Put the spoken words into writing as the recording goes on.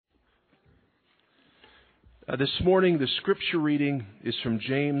This morning, the scripture reading is from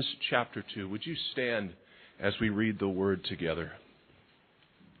James chapter 2. Would you stand as we read the word together?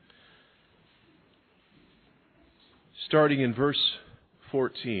 Starting in verse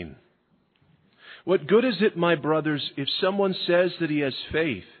 14. What good is it, my brothers, if someone says that he has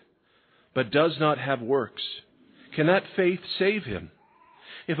faith, but does not have works? Can that faith save him?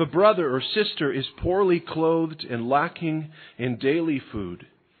 If a brother or sister is poorly clothed and lacking in daily food,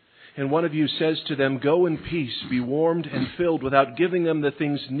 and one of you says to them, "Go in peace, be warmed and filled," without giving them the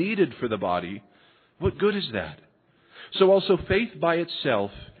things needed for the body, what good is that? So also faith by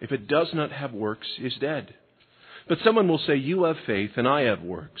itself, if it does not have works, is dead. But someone will say, "You have faith and I have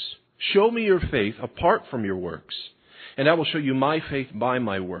works. Show me your faith apart from your works, and I will show you my faith by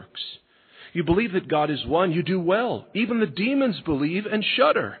my works. You believe that God is one, you do well. Even the demons believe and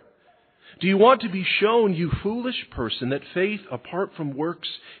shudder. Do you want to be shown, you foolish person, that faith apart from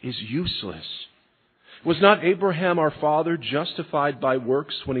works is useless? Was not Abraham our father justified by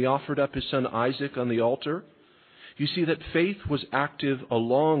works when he offered up his son Isaac on the altar? You see that faith was active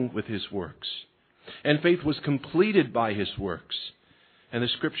along with his works, and faith was completed by his works. And the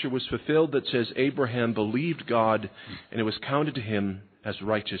scripture was fulfilled that says, Abraham believed God, and it was counted to him as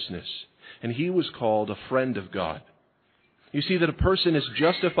righteousness. And he was called a friend of God. You see that a person is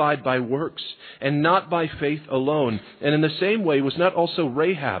justified by works and not by faith alone. And in the same way was not also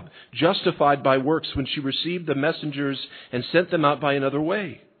Rahab justified by works when she received the messengers and sent them out by another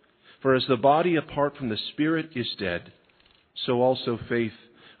way? For as the body apart from the spirit is dead, so also faith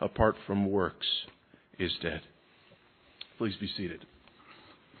apart from works is dead. Please be seated.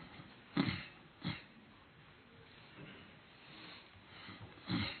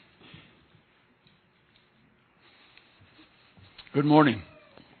 Good morning.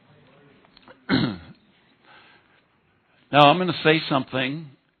 Now I'm going to say something,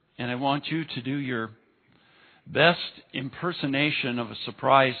 and I want you to do your best impersonation of a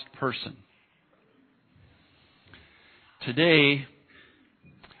surprised person. Today,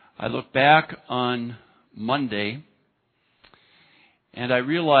 I look back on Monday, and I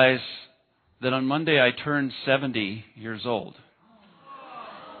realize that on Monday I turned 70 years old.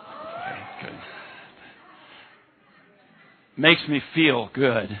 Okay, good. Makes me feel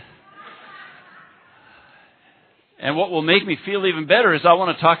good. And what will make me feel even better is I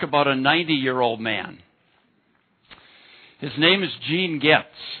want to talk about a 90-year-old man. His name is Gene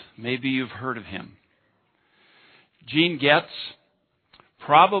Getz. Maybe you've heard of him. Gene Getz,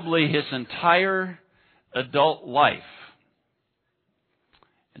 probably his entire adult life,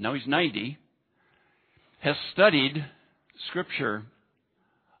 and now he's 90, has studied Scripture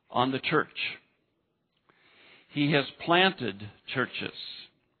on the church. He has planted churches.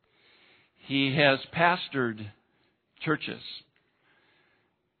 He has pastored churches.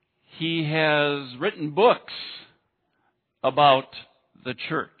 He has written books about the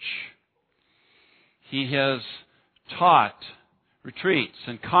church. He has taught retreats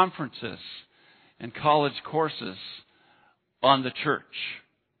and conferences and college courses on the church.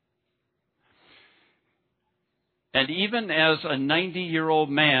 And even as a 90-year-old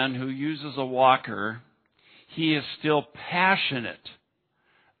man who uses a walker, he is still passionate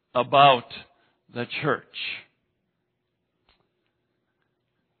about the church.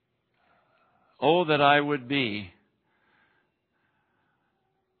 Oh, that I would be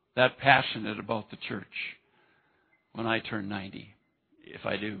that passionate about the church when I turn 90, if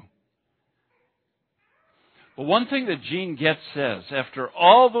I do. But one thing that Gene Getz says, after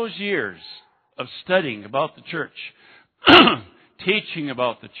all those years of studying about the church, teaching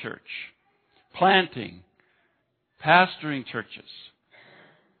about the church, planting, pastoring churches,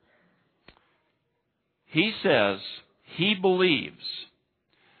 he says he believes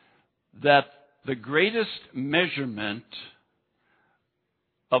that the greatest measurement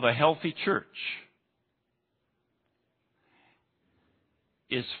of a healthy church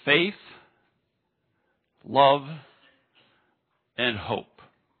is faith, love, and hope.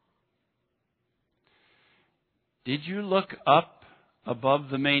 Did you look up above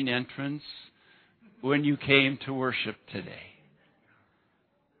the main entrance when you came to worship today?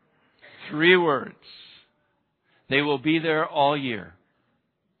 3 words. They will be there all year.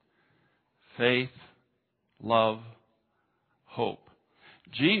 Faith, love, hope.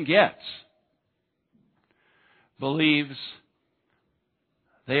 Gene Getz believes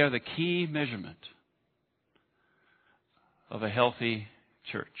they are the key measurement of a healthy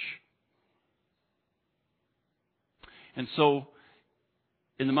church. And so,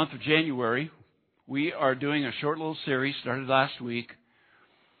 in the month of January, we are doing a short little series, started last week,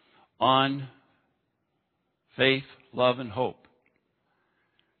 on faith, love, and hope.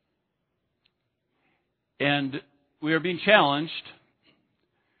 And we are being challenged,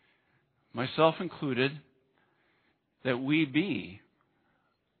 myself included, that we be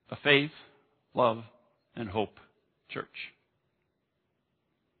a faith, love, and hope church.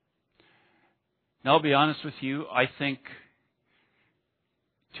 Now, I'll be honest with you, I think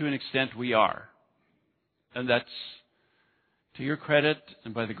to an extent we are. And that's to your credit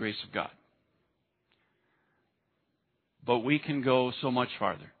and by the grace of God. But we can go so much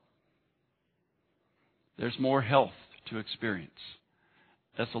farther. There's more health to experience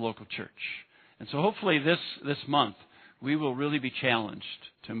as a local church. And so hopefully this month we will really be challenged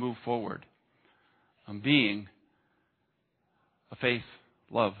to move forward on being a faith,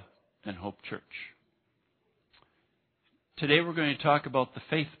 love, and hope church. Today we're going to talk about the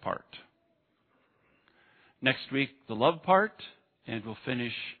faith part. Next week, the love part, and we'll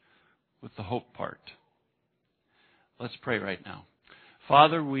finish with the hope part. Let's pray right now.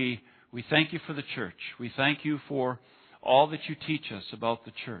 Father, we thank you for the church. We thank you for all that you teach us about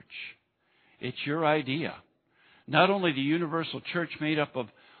the church. It's your idea. Not only the universal church made up of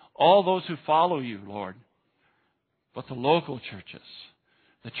all those who follow you, Lord, but the local churches,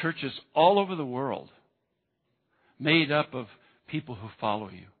 the churches all over the world, made up of people who follow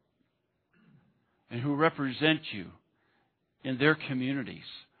you and who represent you in their communities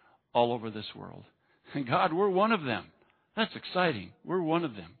all over this world. And God, we're one of them. That's exciting. We're one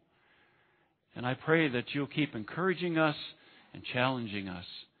of them. And I pray that you'll keep encouraging us and challenging us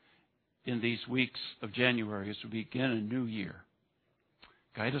in these weeks of January as we begin a new year.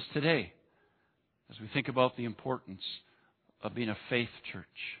 Guide us today as we think about the importance of being a faith church.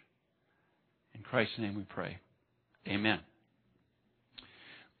 In Christ's name we pray. Amen.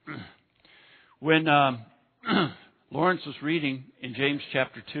 When Lawrence was reading in James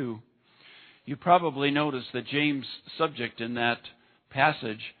chapter 2, you probably noticed that James' subject in that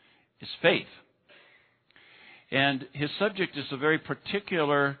passage is faith. And his subject is a very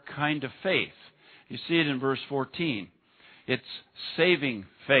particular kind of faith. You see it in verse 14. It's saving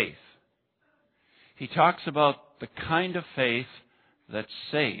faith. He talks about the kind of faith that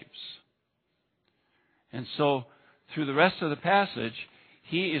saves. And so, through the rest of the passage,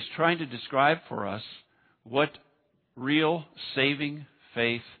 he is trying to describe for us what real saving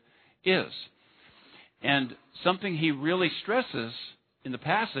faith is. And something he really stresses in the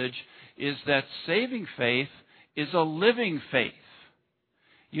passage is that saving faith is a living faith.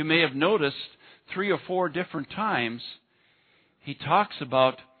 You may have noticed 3 or 4 different times he talks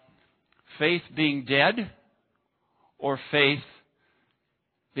about faith being dead or faith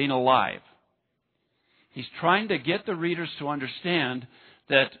being alive. He's trying to get the readers to understand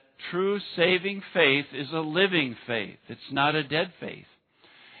that true saving faith is a living faith. It's not a dead faith.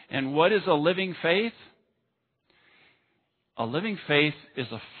 And what is a living faith? A living faith is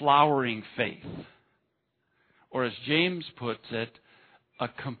a flowering faith. Or as James puts it, a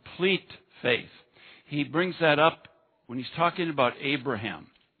complete faith. He brings that up when he's talking about Abraham.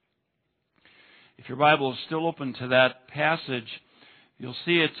 If your Bible is still open to that passage, you'll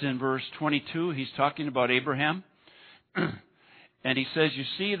see it's in verse 22. He's talking about Abraham. And he says, you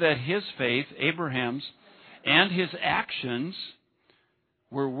see that his faith, Abraham's, and his actions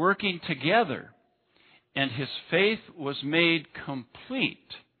were working together. And his faith was made complete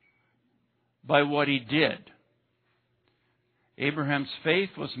by what he did. Abraham's faith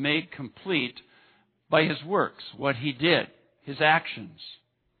was made complete by his works, what he did, his actions,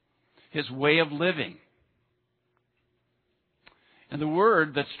 his way of living. And the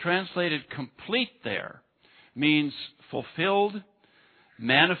word that's translated complete there means fulfilled,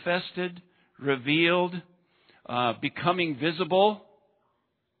 manifested, revealed, becoming visible.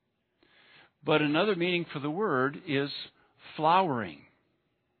 But another meaning for the word is flowering.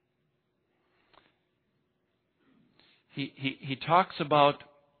 He talks about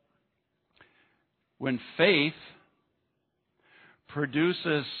when faith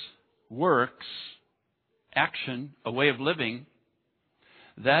produces works, action, a way of living,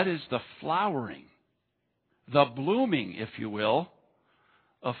 that is the flowering, the blooming, if you will,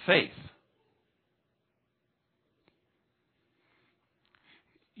 of faith.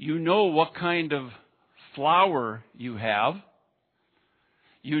 You know what kind of flower you have.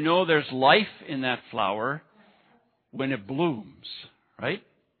 You know there's life in that flower when it blooms, right?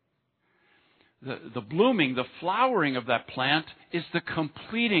 The blooming, the flowering of that plant is the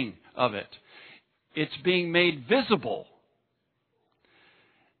completing of it. It's being made visible.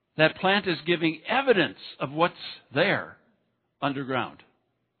 That plant is giving evidence of what's there underground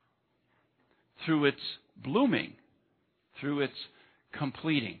through its blooming, through its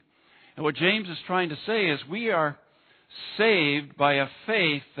completing. And what James is trying to say is we are saved by a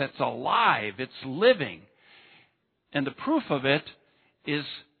faith that's alive, it's living, And the proof of it is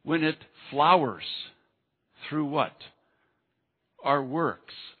when it flowers through what? Our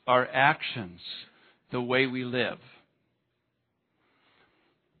works, our actions, the way we live.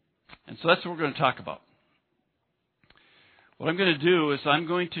 And so that's what we're going to talk about. What I'm going to do is I'm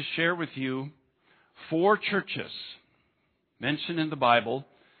going to share with you 4 churches mentioned in the Bible,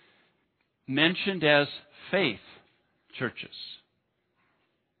 mentioned as faith churches,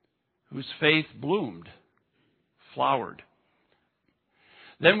 whose faith bloomed, flowered.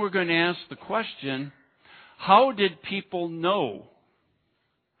 Then we're going to ask the question, how did people know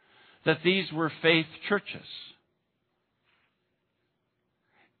that these were faith churches?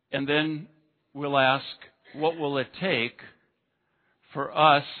 And then we'll ask, what will it take for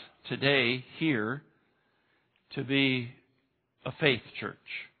us today here to be a faith church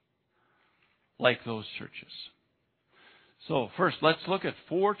like those churches? So first, let's look at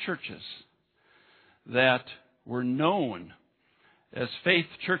 4 churches that were known as faith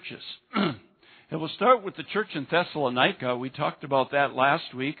churches. And we'll start with the church in Thessalonica. We talked about that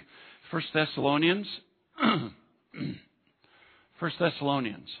last week. 1 Thessalonians. 1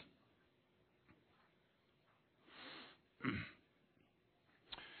 Thessalonians.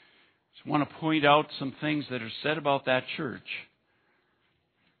 Just want to point out some things that are said about that church.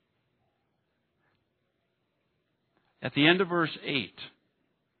 At the end of verse 8,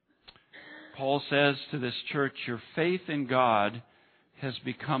 Paul says to this church, your faith in God has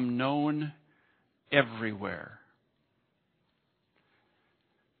become known everywhere.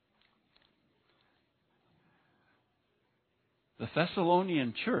 The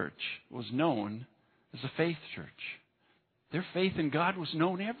Thessalonian church was known as a faith church. Their faith in God was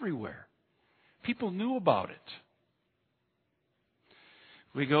known everywhere. People knew about it.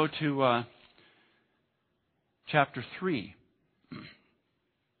 We go to chapter 3,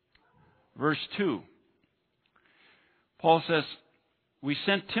 verse 2. Paul says, we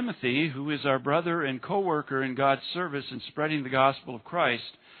sent Timothy, who is our brother and co-worker in God's service in spreading the gospel of Christ,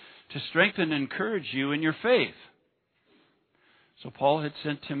 to strengthen and encourage you in your faith. So Paul had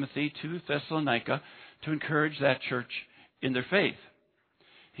sent Timothy to Thessalonica to encourage that church in their faith.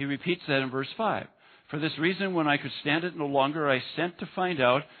 He repeats that in verse 5. For this reason, when I could stand it no longer, I sent to find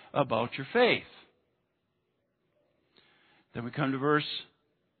out about your faith. Then we come to verse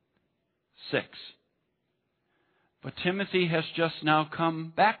 6. But Timothy has just now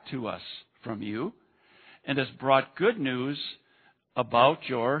come back to us from you and has brought good news about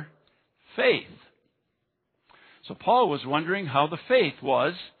your faith. So Paul was wondering how the faith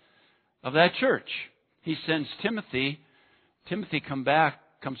was of that church. He sends Timothy. Timothy comes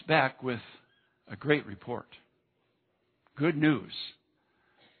back with a great report. Good news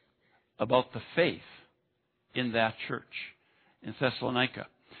about the faith in that church in Thessalonica.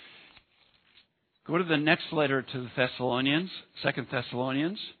 Go to the next letter to the Thessalonians, 2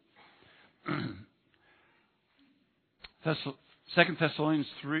 Thessalonians. 2 Thessalonians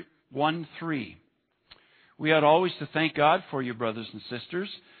 1:3. We ought always to thank God for you, brothers and sisters,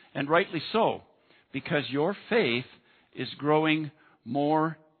 and rightly so, because your faith is growing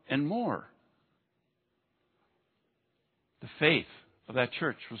more and more. The faith of that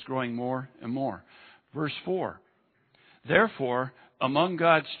church was growing more and more. Verse 4. Therefore, among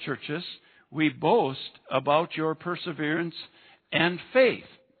God's churches, we boast about your perseverance and faith.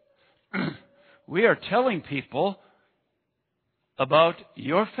 We are telling people about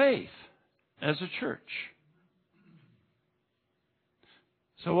your faith as a church.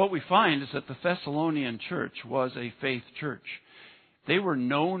 So what we find is that the Thessalonian church was a faith church. They were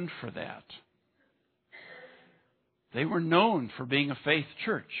known for that. They were known for being a faith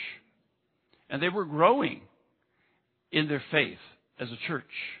church. And they were growing in their faith as a church.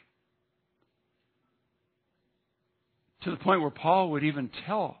 To the point where Paul would even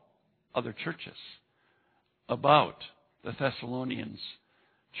tell other churches about the Thessalonians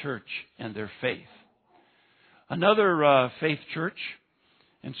church and their faith. Another faith church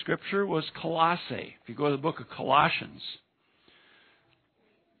in Scripture was Colossae. If you go to the book of Colossians,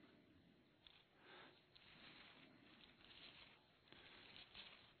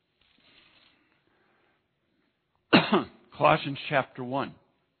 Colossians chapter 1,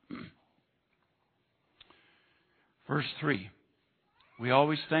 verse 3. We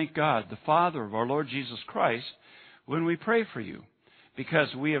always thank God, the Father of our Lord Jesus Christ, when we pray for you,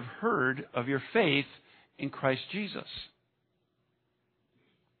 because we have heard of your faith in Christ Jesus.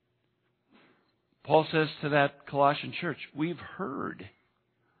 Paul says to that Colossian church, we've heard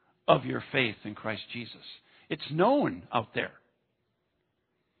of your faith in Christ Jesus. It's known out there.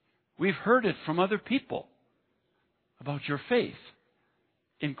 We've heard it from other people about your faith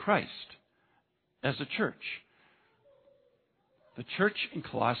in Christ as a church. The church in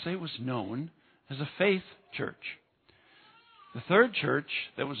Colossae was known as a faith church. The third church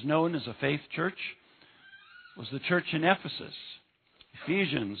that was known as a faith church was the church in Ephesus.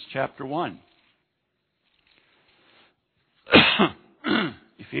 Ephesians chapter 1.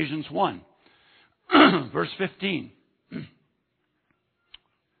 Ephesians 1, verse 15.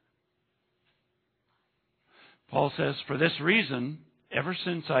 Paul says, "For this reason, ever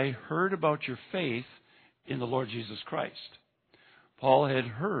since I heard about your faith in the Lord Jesus Christ." Paul had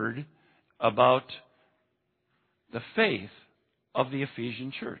heard about the faith of the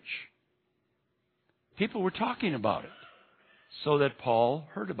Ephesian church. People were talking about it, so that Paul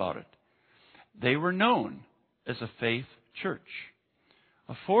heard about it. They were known as a faith church.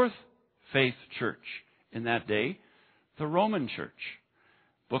 A fourth faith church in that day, the Roman church.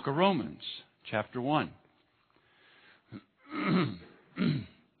 Book of Romans, chapter 1.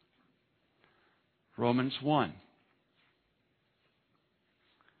 Romans 1.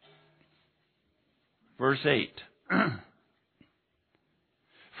 Verse 8.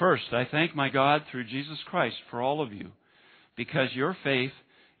 "First, I thank my God through Jesus Christ for all of you, because your faith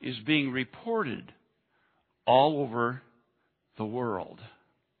is being reported all over the world."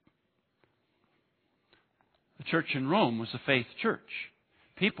 The church in Rome was a faith church.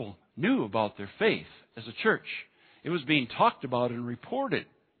 People knew about their faith as a church. It was being talked about and reported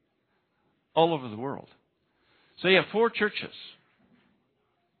all over the world. So you have four churches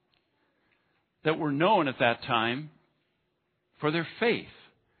that were known at that time for their faith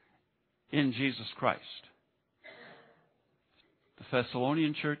in Jesus Christ. The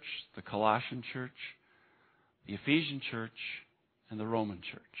Thessalonian church, the Colossian church, the Ephesian church, and the Roman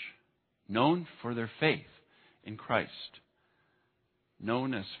church. Known for their faith in Christ.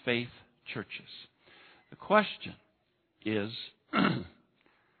 Known as faith churches. The question is,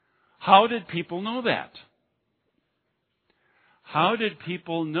 how did people know that? How did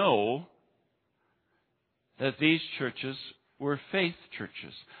people know that these churches were faith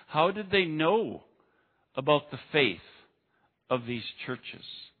churches? How did they know about the faith of these churches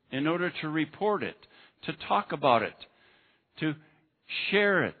in order to report it, to talk about it, to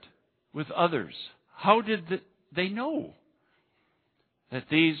share it with others? How did they know that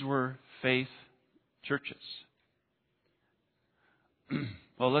these were faith churches?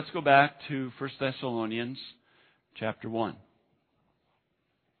 Well, let's go back to 1 Thessalonians chapter 1.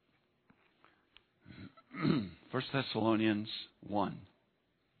 1 Thessalonians 1.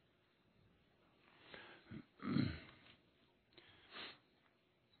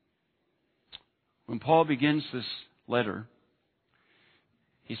 When Paul begins this letter,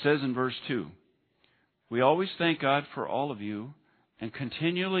 he says in verse 2, "We always thank God for all of you and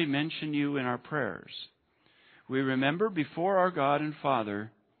continually mention you in our prayers. We remember before our God and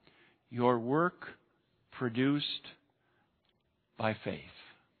Father your work produced by faith."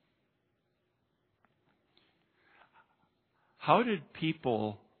 How did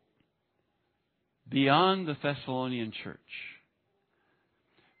people beyond the Thessalonian church,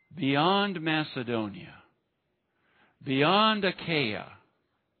 beyond Macedonia, beyond Achaia,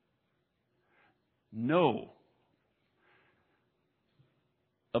 know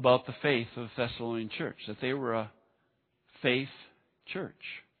about the faith of the Thessalonian church, that they were a faith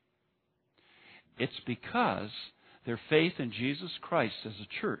church? It's because their faith in Jesus Christ as a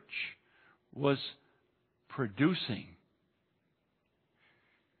church was producing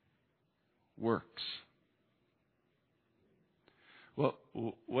works. Well,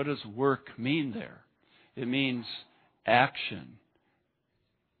 what does work mean there? It means action,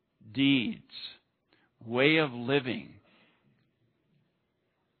 deeds, way of living.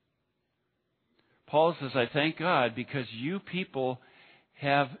 Paul says, "I thank God because you people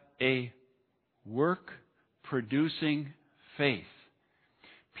have a work-producing faith."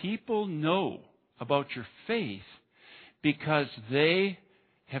 People know about your faith because they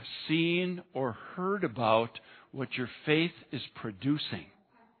have seen or heard about what your faith is producing.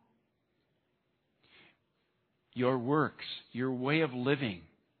 Your works, your way of living,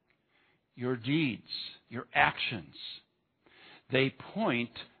 your deeds, your actions, they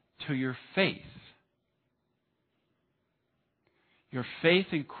point to your faith. Your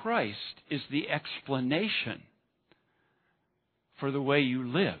faith in Christ is the explanation for the way you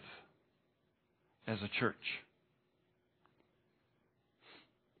live as a church.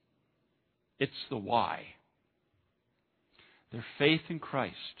 It's the why. Their faith in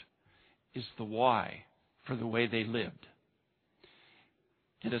Christ is the why for the way they lived.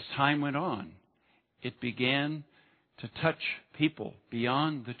 And as time went on, it began to touch people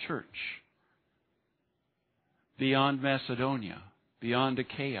beyond the church, beyond Macedonia, beyond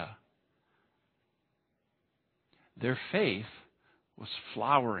Achaia. Their faith was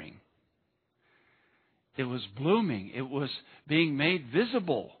flowering. It was blooming. It was being made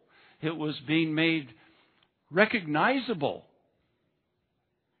visible. It was being made recognizable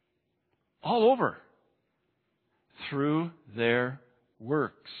all over through their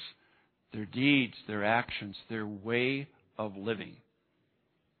works, their deeds, their actions, their way of living.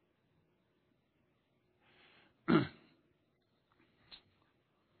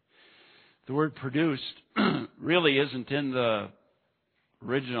 The word produced really isn't in the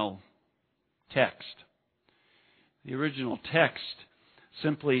original text. The original text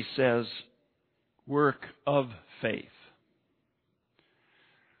simply says work of faith.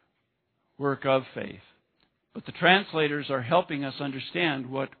 Work of faith. But the translators are helping us understand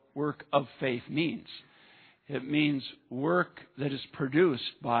what work of faith means. It means work that is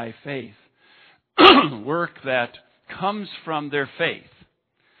produced by faith. Work that comes from their faith.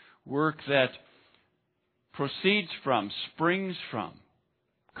 Work that proceeds from, springs from,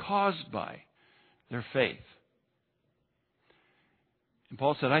 caused by their faith. And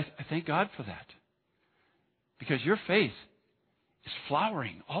Paul said, I thank God for that. Because your faith is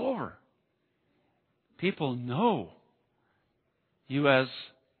flowering all over. People know you as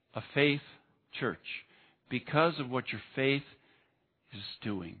a faith church because of what your faith is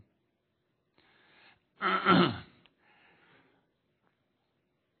doing.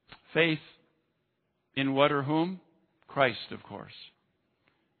 Faith in what or whom? Christ, of course.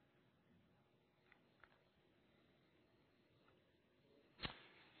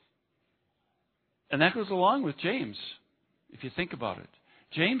 And that goes along with James, if you think about it.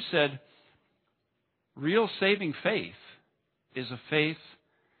 James said, real saving faith is a faith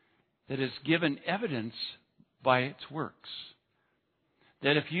that is given evidence by its works.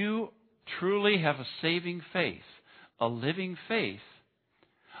 That if you truly have a saving faith, a living faith,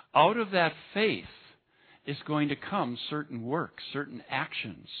 out of that faith is going to come certain works, certain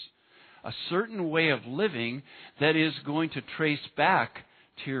actions, a certain way of living that is going to trace back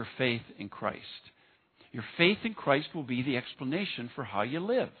to your faith in Christ. Your faith in Christ will be the explanation for how you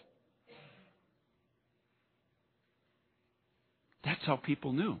live. That's how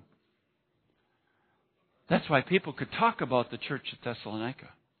people knew. That's why people could talk about the church at Thessalonica.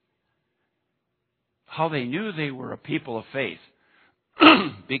 How they knew they were a people of faith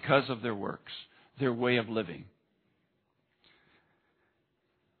because of their works, their way of living.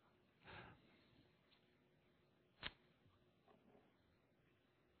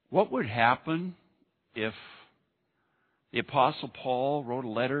 What would happen if the Apostle Paul wrote a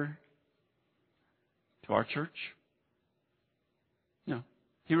letter to our church? No.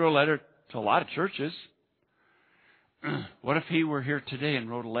 He wrote a letter to a lot of churches. What if he were here today and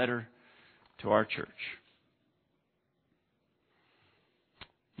wrote a letter to our church?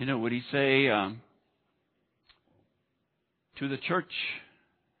 You know, would he say to the church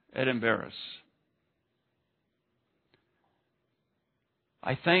at Embarrass,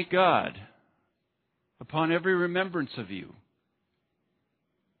 I thank God upon every remembrance of you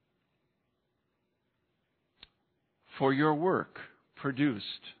for your work produced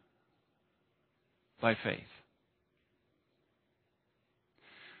by faith?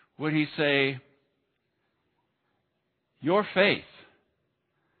 Would he say, your faith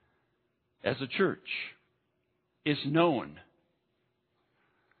as a church is known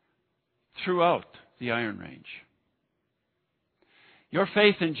throughout the Iron Range? Your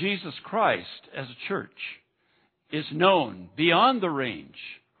faith in Jesus Christ as a church is known beyond the range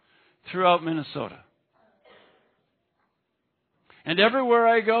throughout Minnesota. And everywhere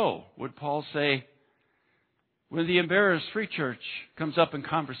I go, would Paul say, when the Embarrass Free Church comes up in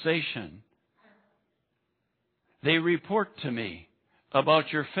conversation, they report to me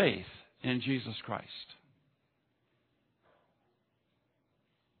about your faith in Jesus Christ.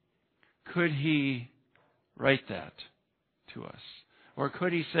 Could he write that to us? Or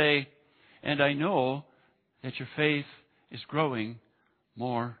could he say, and I know that your faith is growing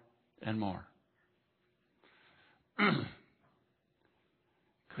more and more?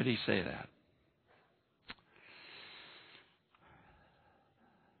 Could he say that?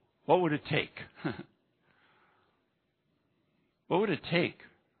 What would it take? What would it take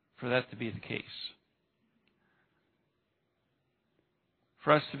for that to be the case?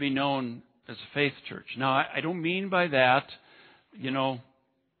 For us to be known as a faith church. Now, I don't mean by that, that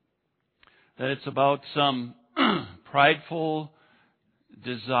it's about some prideful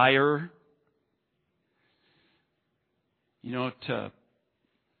desire, to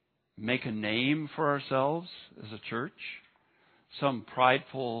make a name for ourselves as a church. Some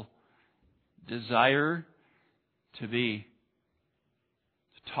prideful desire to be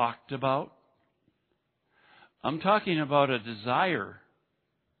talked about. I'm talking about a desire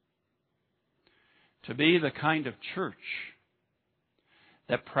to be the kind of church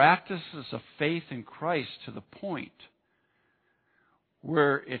that practices a faith in Christ to the point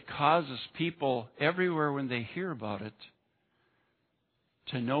where it causes people everywhere when they hear about it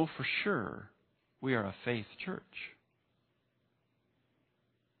to know for sure we are a faith church.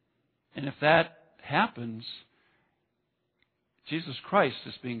 And if that happens, Jesus Christ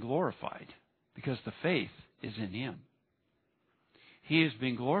is being glorified because the faith is in Him. He is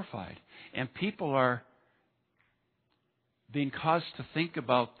being glorified. And people are being caused to think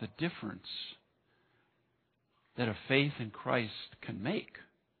about the difference that a faith in Christ can make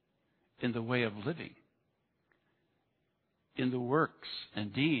in the way of living, in the works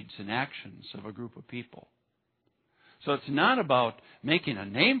and deeds and actions of a group of people. So it's not about making a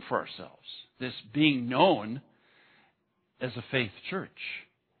name for ourselves, this being known as a faith church.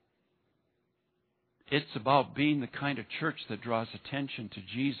 It's about being the kind of church that draws attention to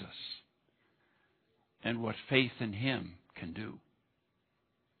Jesus and what faith in Him can do.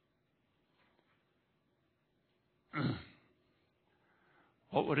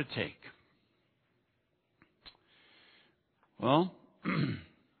 What would it take? Well,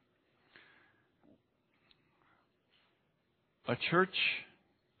 a church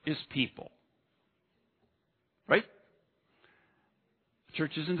is people. Right? A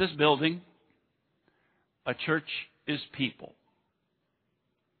church isn't this building. A church is people.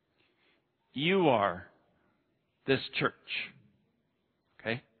 You are this church.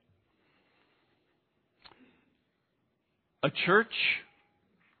 Okay? A church,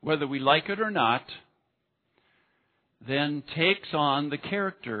 whether we like it or not, then takes on the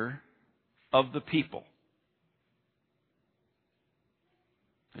character of the people.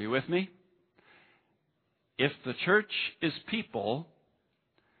 Are you with me? If the church is people,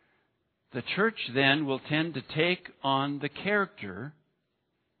 the church then will tend to take on the character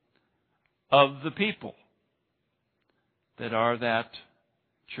of the people that are that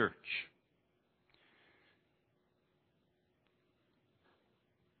church.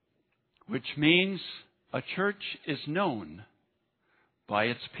 Which means a church is known by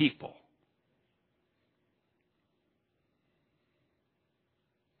its people.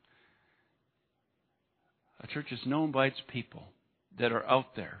 A church is known by its people that are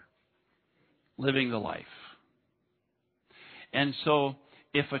out there living the life. And so,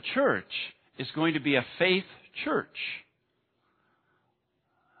 if a church is going to be a faith church,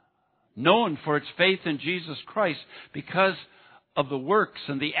 known for its faith in Jesus Christ because of the works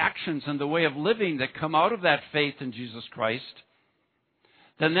and the actions and the way of living that come out of that faith in Jesus Christ,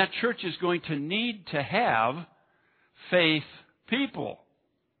 then that church is going to need to have faith people.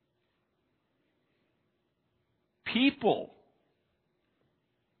 People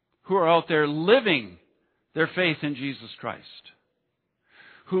who are out there living their faith in Jesus Christ,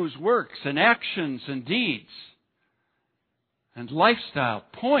 whose works and actions and deeds and lifestyle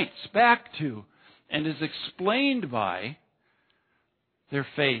points back to and is explained by their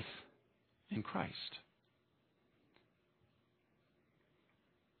faith in Christ.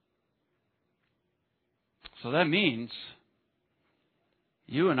 So that means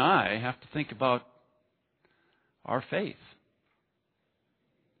you and I have to think about our faith.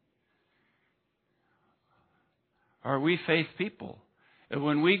 Are we faith people? And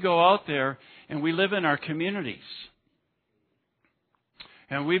when we go out there and we live in our communities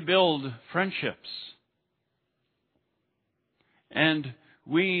and we build friendships and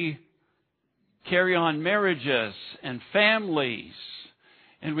we carry on marriages and families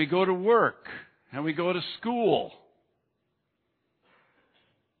and we go to work and we go to school,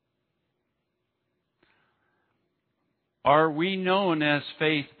 are we known as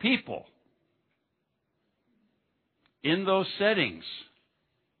faith people? In those settings,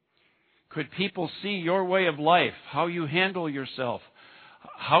 could people see your way of life, how you handle yourself,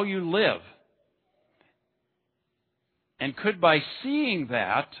 how you live? And could by seeing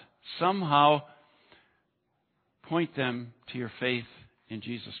that somehow point them to your faith in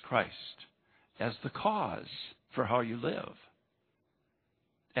Jesus Christ as the cause for how you live,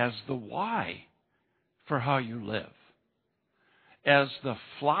 as the why for how you live, as the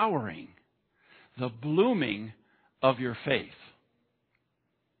flowering, the blooming of your faith.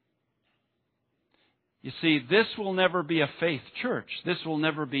 You see, this will never be a faith church. This will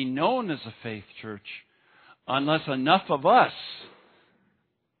never be known as a faith church unless enough of us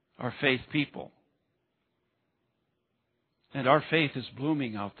are faith people. And our faith is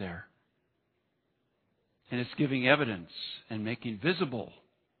blooming out there. And it's giving evidence and making visible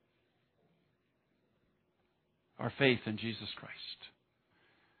our faith in Jesus Christ.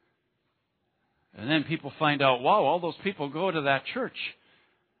 And then people find out, wow, all those people go to that church.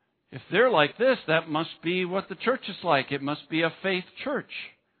 If they're like this, that must be what the church is like. It must be a faith church.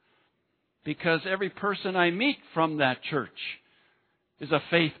 Because every person I meet from that church is a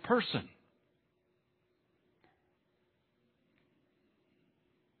faith person.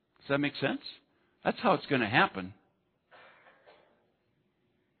 Does that make sense? That's how it's going to happen.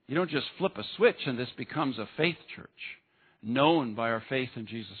 You don't just flip a switch and this becomes a faith church, known by our faith in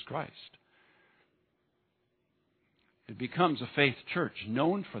Jesus Christ. It becomes a faith church,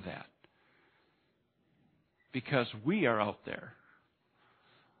 known for that. Because we are out there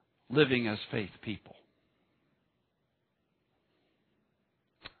living as faith people.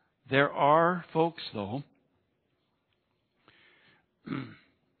 There are folks, though,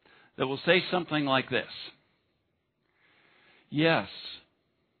 that will say something like this. Yes,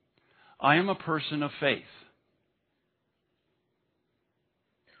 I am a person of faith.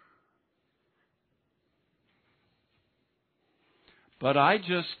 But I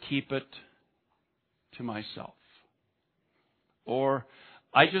just keep it to myself. Or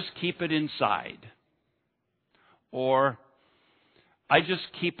I just keep it inside. Or I just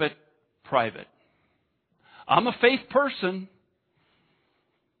keep it private. I'm a faith person,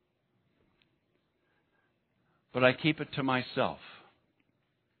 but I keep it to myself.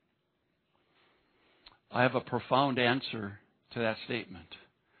 I have a profound answer to that statement.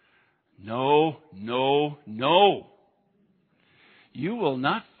 No, no, no. You will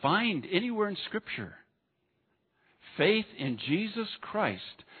not find anywhere in Scripture faith in Jesus Christ,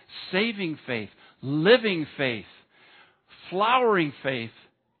 saving faith, living faith, flowering faith,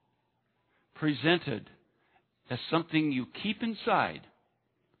 presented as something you keep inside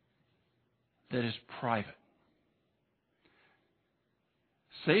that is private.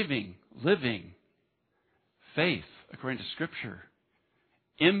 Saving, living faith, according to Scripture,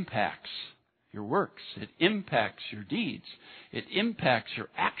 impacts your works. It impacts your deeds. It impacts your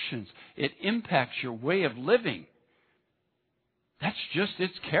actions. It impacts your way of living. That's just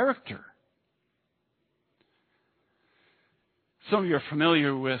its character. Some of you are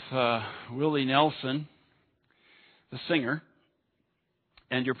familiar with Willie Nelson, the singer,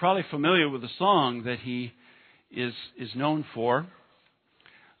 and you're probably familiar with the song that he is known for.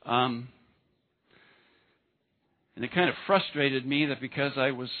 And it kind of frustrated me that because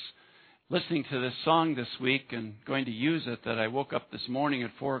I was listening to this song this week and going to use it, that I woke up this morning at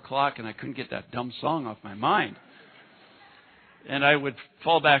 4 o'clock and I couldn't get that dumb song off my mind. And I would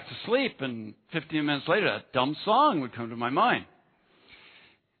fall back to sleep, and 15 minutes later, that dumb song would come to my mind.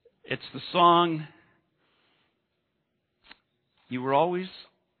 It's the song, You Were Always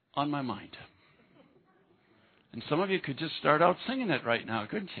on My Mind. And some of you could just start out singing it right now,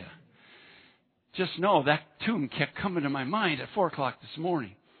 couldn't you? Just know that tune kept coming to my mind at 4 o'clock this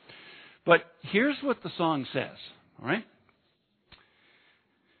morning. But here's what the song says, all right?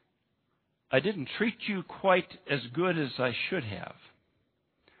 I didn't treat you quite as good as I should have.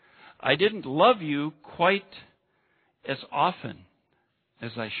 I didn't love you quite as often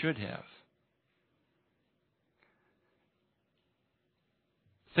as I should have.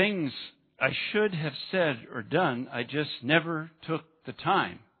 Things I should have said or done, I just never took the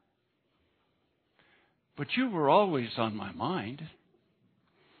time. But you were always on my mind.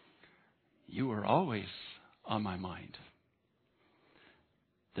 You were always on my mind.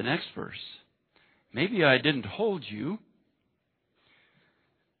 The next verse. Maybe I didn't hold you.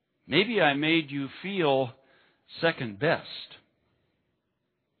 Maybe I made you feel second best.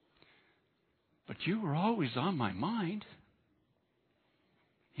 But you were always on my mind.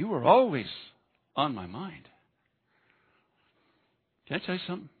 You were always on my mind. Can I tell you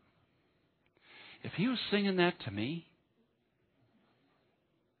something? If he was singing that to me,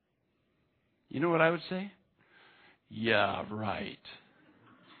 you know what I would say? Yeah, right.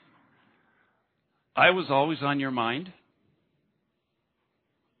 I was always on your mind.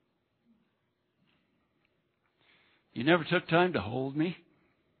 You never took time to hold me.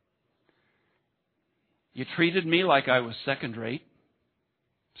 You treated me like I was second rate,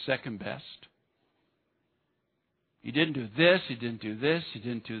 second best. You didn't do this, you didn't do this, you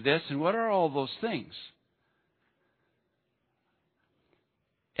didn't do this. And what are all those things?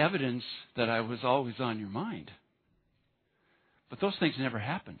 Evidence that I was always on your mind. But those things never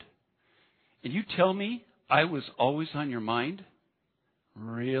happened. And you tell me I was always on your mind?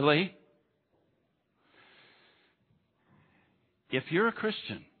 Really? If you're a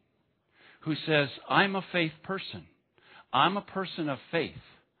Christian who says, I'm a faith person, I'm a person of faith,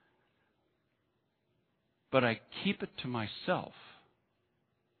 but I keep it to myself,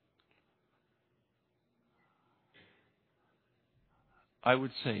 I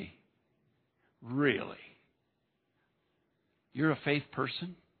would say, Really? You're a faith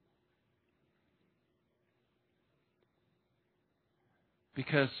person?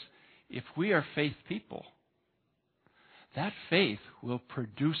 Because if we are faith people, that faith will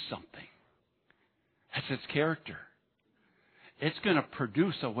produce something. That's its character. It's going to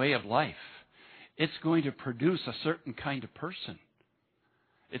produce a way of life. It's going to produce a certain kind of person.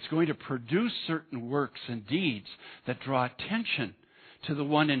 It's going to produce certain works and deeds that draw attention to the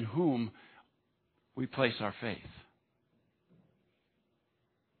one in whom we place our faith.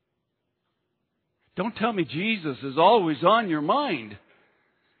 Don't tell me Jesus is always on your mind.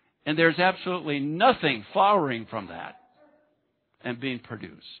 And there's absolutely nothing flowering from that and being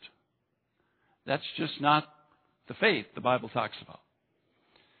produced. That's just not the faith the Bible talks about.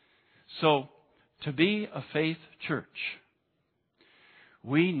 So, to be a faith church,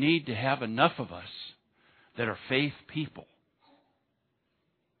 we need to have enough of us that are faith people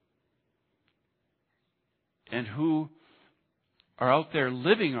and who are out there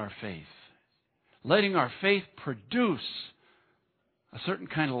living our faith, letting our faith produce a certain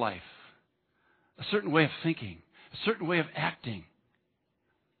kind of life, a certain way of thinking, a certain way of acting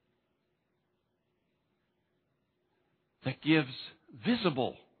that gives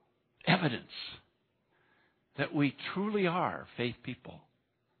visible evidence that we truly are faith people.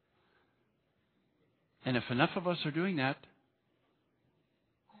 And if enough of us are doing that,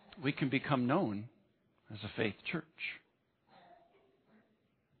 we can become known as a faith church.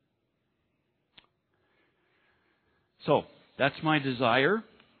 So, that's my desire.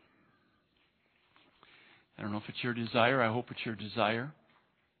 I don't know if it's your desire. I hope it's your desire.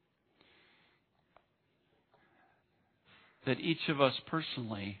 That each of us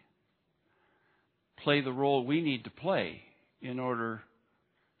personally play the role we need to play in order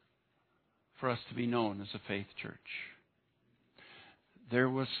for us to be known as a faith church. There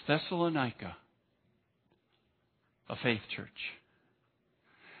was Thessalonica, a faith church.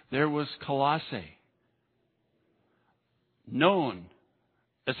 There was Colossae, known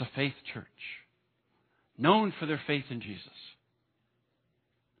as a faith church, known for their faith in Jesus.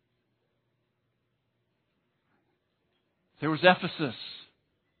 There was Ephesus,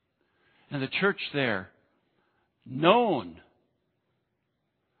 and the church there, known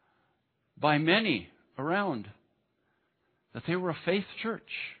by many around that they were a faith church.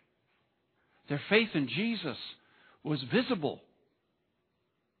 Their faith in Jesus was visible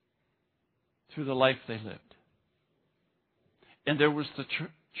through the life they lived. And there was the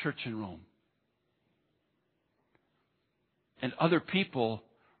church in Rome. And other people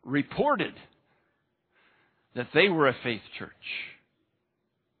reported that they were a faith church.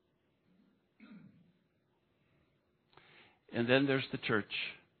 And then there's the church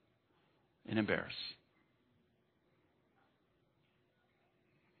in Embarrass.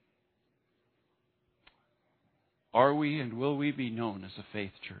 Are we and will we be known as a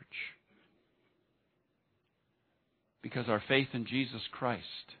faith church? Because our faith in Jesus Christ,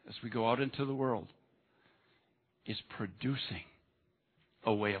 as we go out into the world, is producing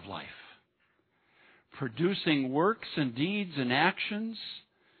a way of life. Producing works and deeds and actions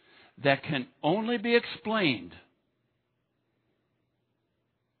that can only be explained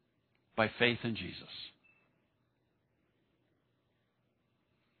by faith in Jesus.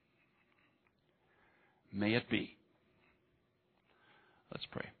 May it be. Let's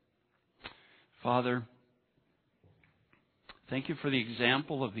pray. Father, thank you for the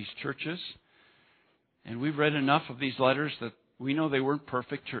example of these churches. And we've read enough of these letters that we know they weren't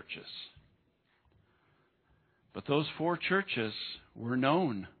perfect churches. But those 4 churches were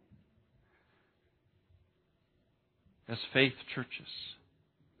known as faith churches.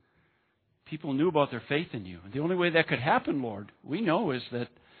 People knew about their faith in you. And the only way that could happen, Lord, we know, is that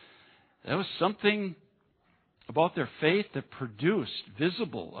there was something about their faith that produced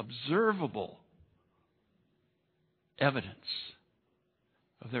visible, observable evidence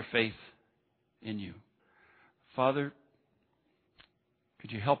of their faith in you. Father,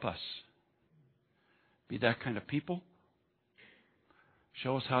 could you help us be that kind of people?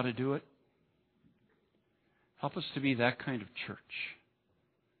 Show us how to do it. Help us to be that kind of church.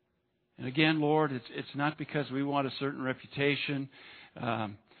 And again, Lord, it's not because we want a certain reputation,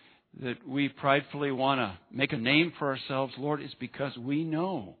 that we pridefully want to make a name for ourselves. Lord, it's because we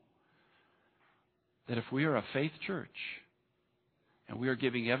know that if we are a faith church and we are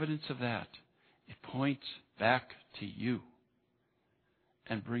giving evidence of that, it points back to you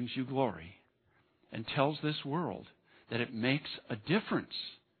and brings you glory and tells this world that it makes a difference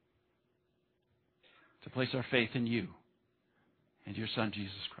to place our faith in you and your Son,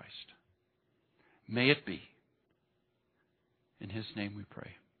 Jesus Christ. May it be. In His name we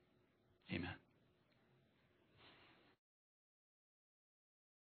pray.